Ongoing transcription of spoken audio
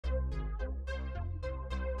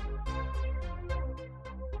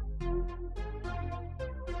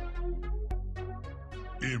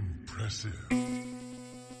Impressive.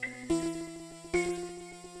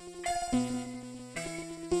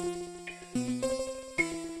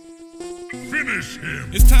 Finish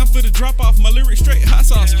him. It's time for the drop off, my lyrics straight hot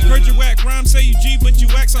sauce. Heard your whack rhyme, say you G, but you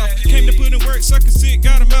wax off. Came to put in work, sucker sick,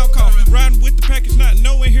 got a mouth cough. Riding with the package, not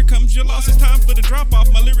knowing, here comes your loss. It's time for the drop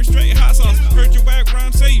off, my lyrics straight hot sauce. Heard your whack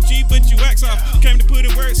rhyme, say you G, but you wax off. Came to put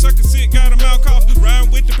in work, sucker sick, got a mouth cough.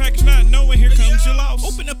 Riding with the package, not knowing, here comes your loss.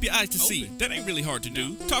 Open up your eyes to see, that ain't really hard to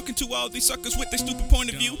do. Talking to all these suckers with their stupid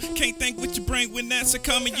point of view. Can't think with your brain when that's a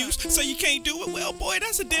common use. Say you can't do it, well boy,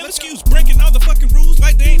 that's a damn excuse. Breaking all the fucking rules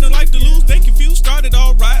like there ain't no life to lose. They confused, started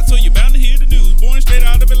all right, so you're bound to hear the news. Born straight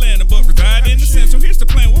out of Atlanta, but reside in the center. So here's the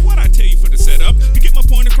plan, well, what I tell you for the setup. To get my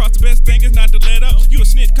point across, the best thing is not to let up. You a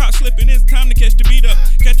snitch, caught slipping, it's time to catch the beat up.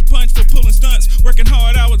 Catch a punch for pulling stunts. Working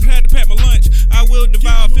hard hours, had to pack my lunch. I will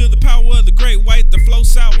devour, feel the power of the great white, the flow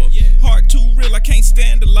sour. Heart too real, I can't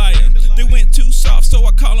stand a liar. They went too soft, so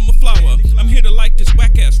I call them a flower. I'm here to light this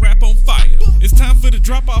whack ass rap on fire. It's time for the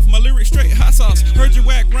drop off, my lyrics straight hot sauce. Heard your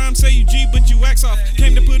whack rhyme, say you G, but you wax off.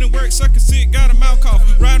 Came to put in work, sucker sick, got a mouth cough.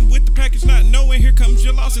 Riding with the package, not knowing, here comes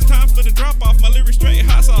your loss. It's time for the drop off, my lyrics straight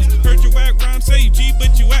hot sauce. Heard your whack rhyme, say you G,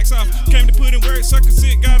 but you wax off. Came to put in work, sucker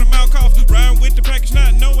sick, got a mouth cough. Riding with the package,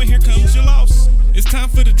 not knowing, here comes your loss. It's time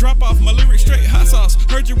for the drop off, my lyrics straight hot sauce.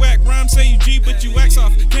 Heard your whack rhyme, say you G, but you wax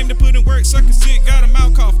off. Came to put in work, sucker sick, got a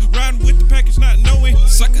mouth cough. Riding with the package, not knowing.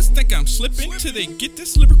 Suckers think I'm slipping till they get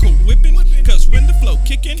this lyrical whipping. Cause when the flow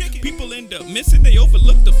kicking, people end up missing, they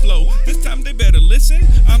overlook the flow. This time they better listen.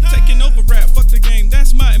 I'm taking over rap, fuck the game,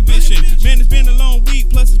 that's my ambition. Man, it's been a long week,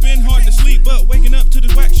 plus it's been hard to sleep. But waking up to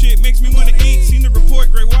this whack shit makes me wanna eat. Seen the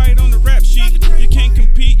report, gray white on the rap sheet. You can't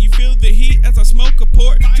compete, you feel the heat as I smoke a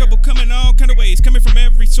port. Trouble coming all kind of ways, coming from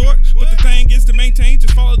every sort. But the thing is to maintain,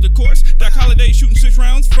 just follow the course. Doc Holiday shooting 6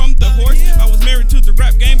 rounds from the horse. I was married to the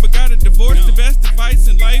rap game, but got a divorce. The best advice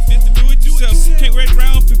in life is to do it yourself. Can't wait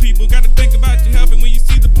around for people, gotta think about your health. And when you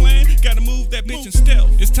see the plan, gotta move that bitch in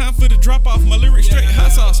stealth. It's time for the drop off, my lyrics straight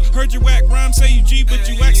hot sauce. Heard your whack rhyme, say you G, but you